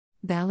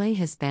Ballet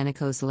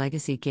Hispánico's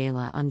Legacy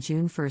Gala on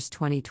June 1,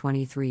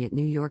 2023 at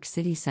New York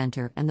City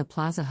Center and the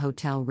Plaza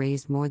Hotel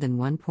raised more than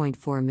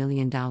 $1.4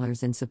 million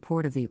in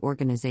support of the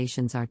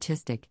organization's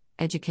artistic,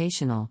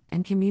 educational,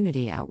 and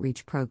community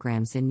outreach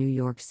programs in New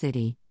York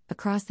City,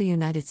 across the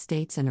United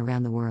States and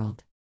around the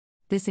world.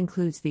 This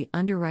includes the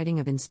underwriting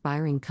of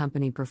inspiring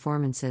company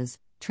performances,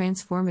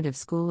 transformative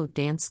School of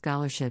Dance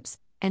scholarships,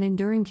 and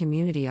enduring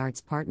community arts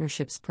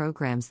partnerships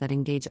programs that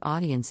engage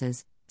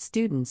audiences,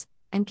 students,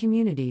 and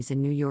communities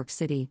in New York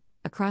City,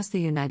 across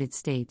the United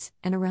States,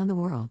 and around the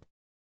world.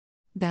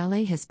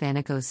 Ballet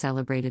Hispánico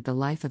celebrated the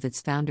life of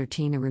its founder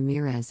Tina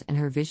Ramirez and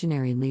her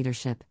visionary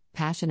leadership,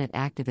 passionate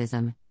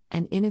activism,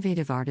 and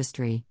innovative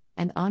artistry,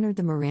 and honored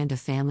the Miranda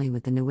family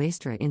with the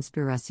Nuestra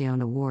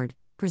Inspiración Award,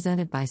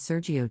 presented by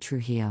Sergio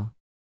Trujillo.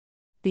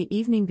 The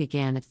evening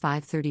began at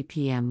 5:30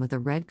 p.m. with a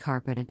red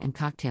carpet and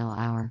cocktail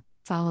hour,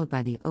 followed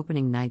by the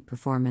opening night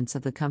performance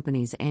of the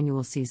company's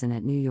annual season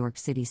at New York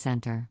City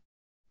Center.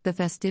 The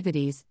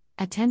festivities,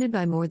 attended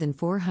by more than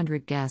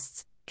 400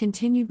 guests,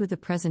 continued with the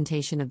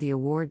presentation of the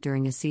award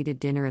during a seated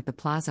dinner at the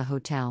Plaza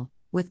Hotel,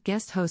 with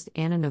guest host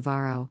Ana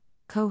Navarro,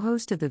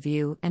 co-host of The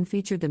View, and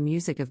featured the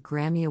music of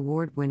Grammy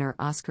Award winner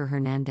Oscar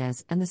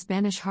Hernandez and the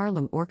Spanish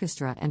Harlem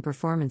Orchestra and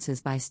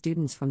performances by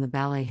students from the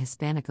Ballet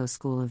Hispánico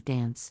School of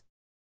Dance.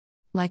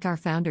 Like our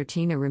founder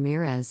Tina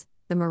Ramirez,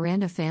 the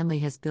Miranda family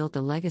has built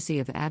a legacy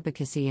of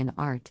advocacy and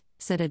art,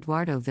 said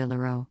Eduardo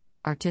Villaro,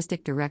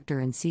 artistic director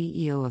and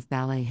CEO of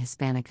Ballet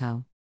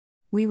Hispánico.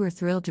 We were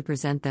thrilled to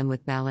present them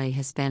with Ballet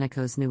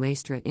Hispánico's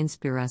Nuestra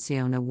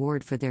Inspiración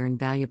Award for their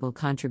invaluable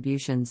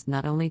contributions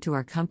not only to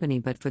our company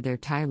but for their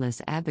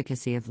tireless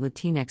advocacy of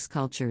Latinx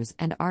cultures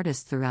and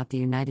artists throughout the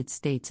United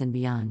States and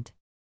beyond.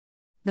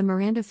 The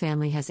Miranda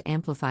family has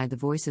amplified the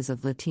voices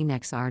of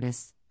Latinx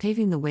artists,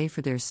 paving the way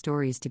for their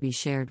stories to be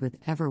shared with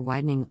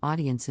ever-widening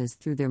audiences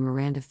through their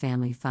Miranda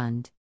Family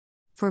Fund.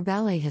 For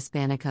Ballet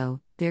Hispánico,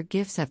 their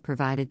gifts have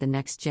provided the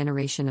next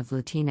generation of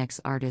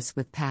Latinx artists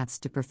with paths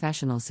to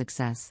professional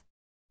success.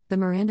 The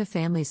Miranda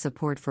family's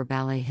support for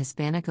Ballet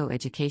Hispánico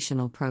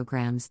educational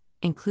programs,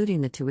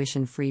 including the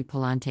tuition-free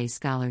Palante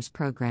Scholars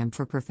Program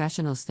for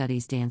professional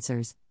studies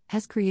dancers,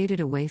 has created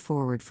a way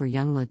forward for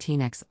young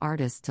Latinx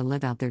artists to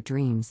live out their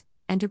dreams,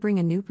 and to bring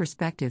a new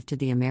perspective to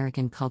the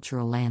American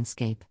cultural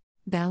landscape.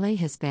 Ballet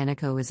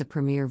Hispánico is a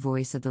premier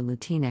voice of the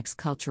Latinx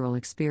cultural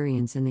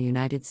experience in the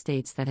United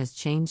States that has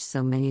changed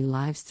so many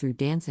lives through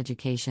dance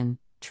education,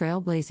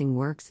 trailblazing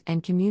works,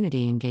 and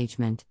community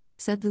engagement,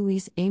 said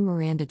Luis A.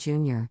 Miranda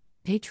Jr.,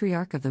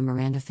 patriarch of the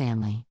Miranda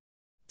family.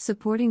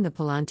 Supporting the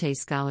Palante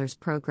Scholars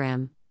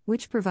Program,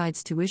 which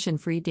provides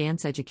tuition-free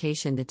dance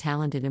education to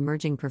talented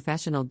emerging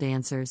professional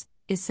dancers,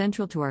 is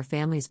central to our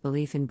family's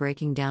belief in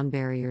breaking down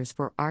barriers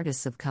for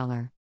artists of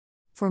color.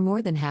 For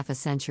more than half a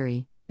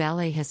century,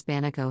 Ballet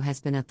Hispánico has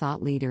been a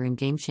thought leader and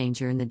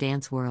game-changer in the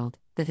dance world,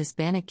 the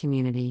Hispanic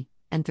community,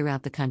 and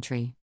throughout the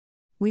country.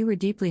 We were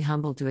deeply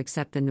humbled to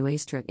accept the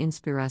Nuestra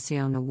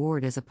Inspiración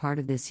Award as a part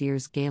of this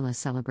year's gala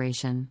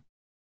celebration.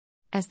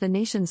 As the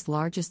nation's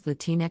largest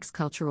Latinx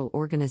cultural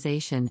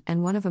organization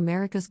and one of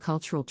America's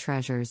cultural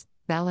treasures,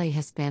 Ballet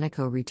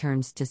Hispánico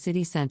returns to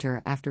City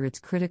Center after its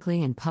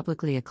critically and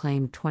publicly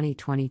acclaimed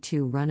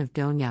 2022 run of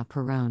Doña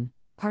Perón,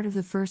 part of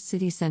the first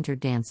City Center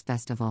Dance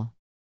Festival.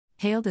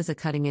 Hailed as a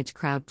cutting-edge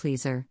crowd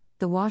pleaser,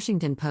 The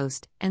Washington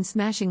Post, and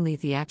smashingly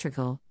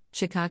theatrical,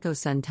 Chicago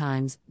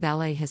Sun-Times,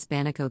 Ballet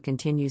Hispánico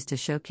continues to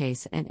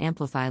showcase and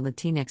amplify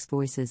Latinx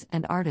voices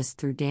and artists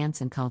through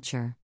dance and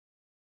culture.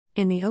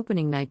 In the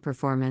opening night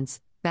performance,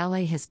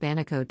 Ballet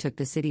Hispánico took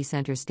the City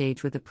Center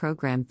stage with a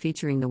program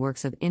featuring the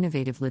works of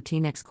innovative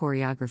Latinx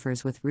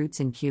choreographers with roots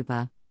in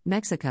Cuba,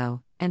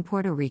 Mexico, and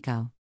Puerto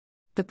Rico.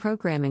 The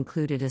program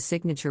included a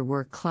signature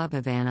work Club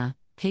Havana,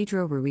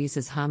 Pedro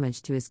Ruiz's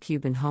homage to his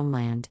Cuban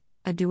homeland,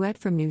 a duet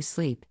from New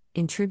Sleep,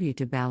 in tribute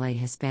to Ballet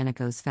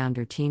Hispánico's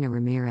founder Tina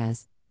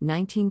Ramirez,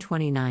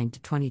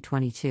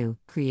 1929-2022,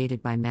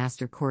 created by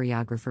master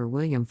choreographer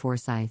William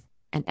Forsythe,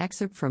 an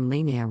excerpt from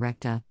Línea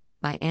Recta,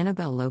 by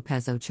Anabel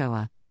López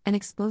Ochoa, an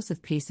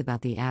explosive piece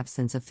about the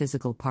absence of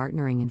physical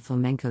partnering in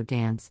flamenco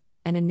dance,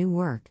 and a new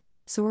work,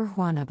 Sor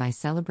Juana by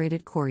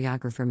celebrated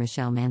choreographer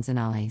Michelle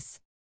Manzanales.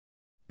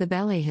 The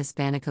Ballet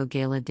Hispánico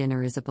Gala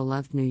Dinner is a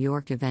beloved New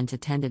York event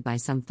attended by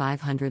some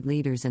 500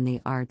 leaders in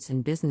the arts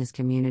and business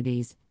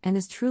communities, and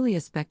is truly a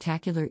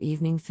spectacular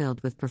evening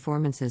filled with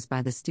performances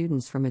by the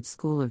students from its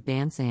School of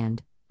Dance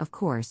and, of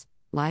course,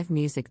 live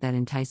music that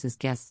entices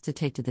guests to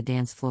take to the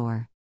dance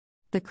floor.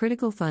 The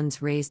critical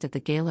funds raised at the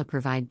gala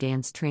provide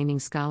dance training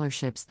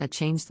scholarships that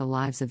change the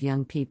lives of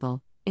young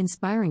people,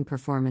 inspiring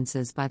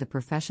performances by the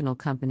professional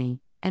company,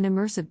 and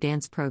immersive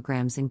dance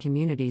programs in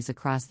communities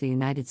across the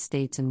United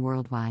States and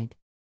worldwide.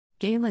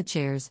 Gala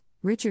chairs,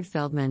 Richard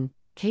Feldman,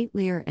 Kate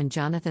Lear and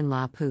Jonathan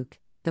LaPook,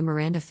 the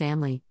Miranda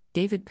family,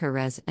 David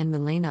Perez and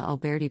Milena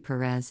Alberti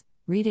Perez,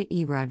 Rita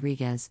E.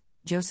 Rodriguez,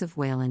 Joseph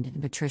Wayland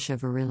and Patricia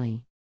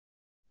Virilli.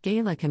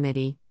 Gala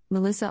committee,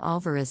 Melissa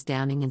Alvarez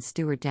Downing and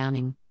Stuart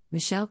Downing,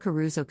 Michelle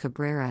Caruso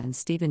Cabrera and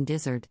Stephen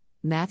Dizzard,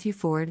 Matthew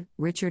Ford,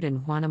 Richard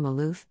and Juana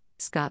Maloof,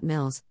 Scott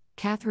Mills,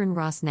 Catherine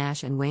Ross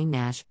Nash and Wayne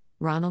Nash,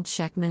 Ronald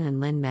Sheckman and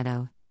Lynn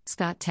Meadow,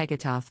 Scott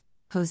Tegetoff,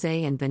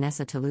 Jose and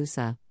Vanessa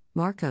Toulousa,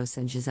 Marcos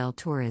and Giselle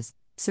Torres,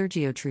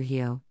 Sergio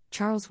Trujillo,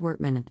 Charles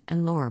Wertman,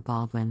 and Laura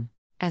Baldwin.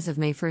 As of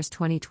May 1,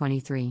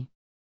 2023.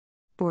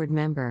 Board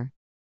Member.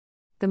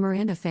 The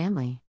Miranda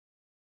Family.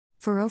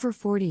 For over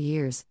 40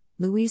 years,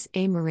 Luis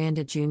A.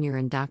 Miranda Jr.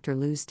 and Dr.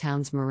 Luz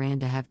Towns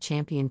Miranda have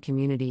championed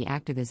community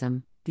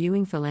activism,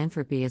 viewing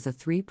philanthropy as a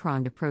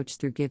three-pronged approach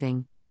through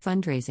giving,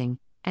 fundraising,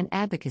 and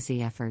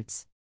advocacy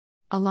efforts.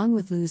 Along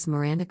with Luz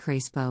Miranda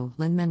Crespo,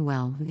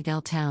 Lin-Manuel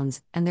Miguel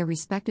Towns, and their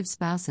respective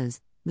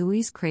spouses,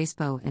 Luis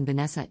Crespo and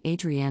Vanessa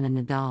Adriana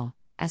Nadal,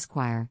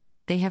 Esquire,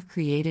 they have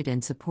created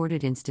and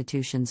supported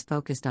institutions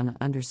focused on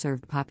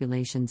underserved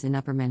populations in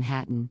Upper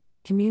Manhattan,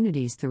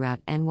 communities throughout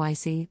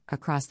NYC,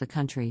 across the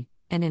country,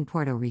 and in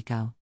Puerto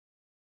Rico.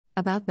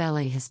 About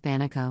Ballet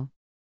Hispánico.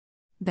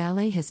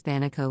 Ballet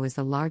Hispánico is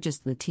the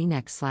largest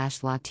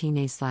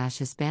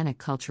Latinx/Latine/Hispanic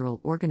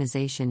cultural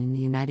organization in the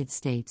United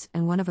States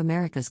and one of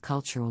America's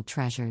cultural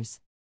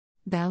treasures.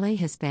 Ballet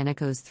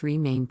Hispánico's three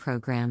main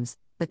programs,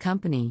 the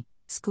company,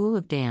 School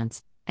of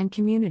Dance, and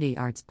community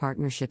arts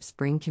partnerships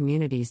bring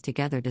communities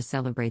together to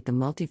celebrate the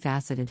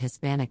multifaceted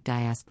Hispanic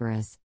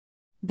diasporas.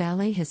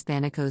 Ballet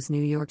Hispánico's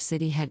New York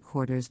City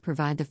headquarters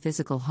provide the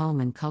physical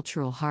home and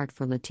cultural heart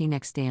for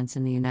Latinx dance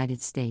in the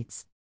United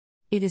States.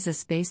 It is a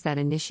space that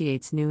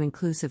initiates new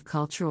inclusive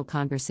cultural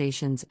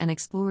conversations and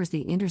explores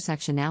the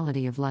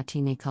intersectionality of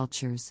Latine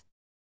cultures.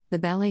 The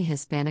Ballet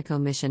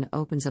Hispánico mission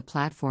opens a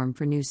platform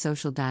for new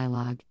social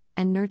dialogue,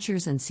 and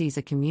nurtures and sees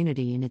a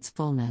community in its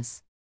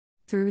fullness.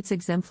 Through its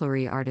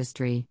exemplary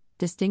artistry,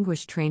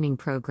 distinguished training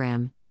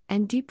program,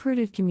 and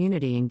deep-rooted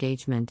community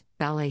engagement,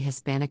 Ballet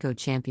Hispánico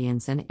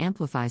champions and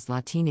amplifies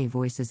Latine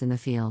voices in the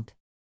field.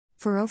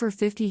 For over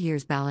 50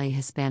 years, Ballet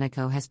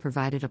Hispánico has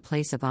provided a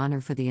place of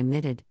honor for the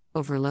omitted,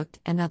 overlooked,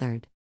 and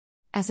othered.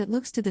 As it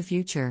looks to the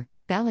future,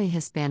 Ballet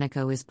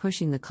Hispánico is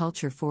pushing the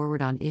culture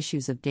forward on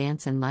issues of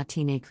dance and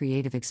Latine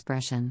creative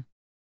expression.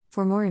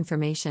 For more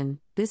information,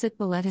 visit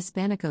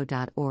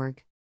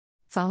ballethispanico.org.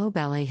 Follow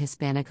Ballet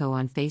Hispánico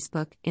on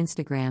Facebook,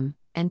 Instagram,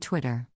 and Twitter.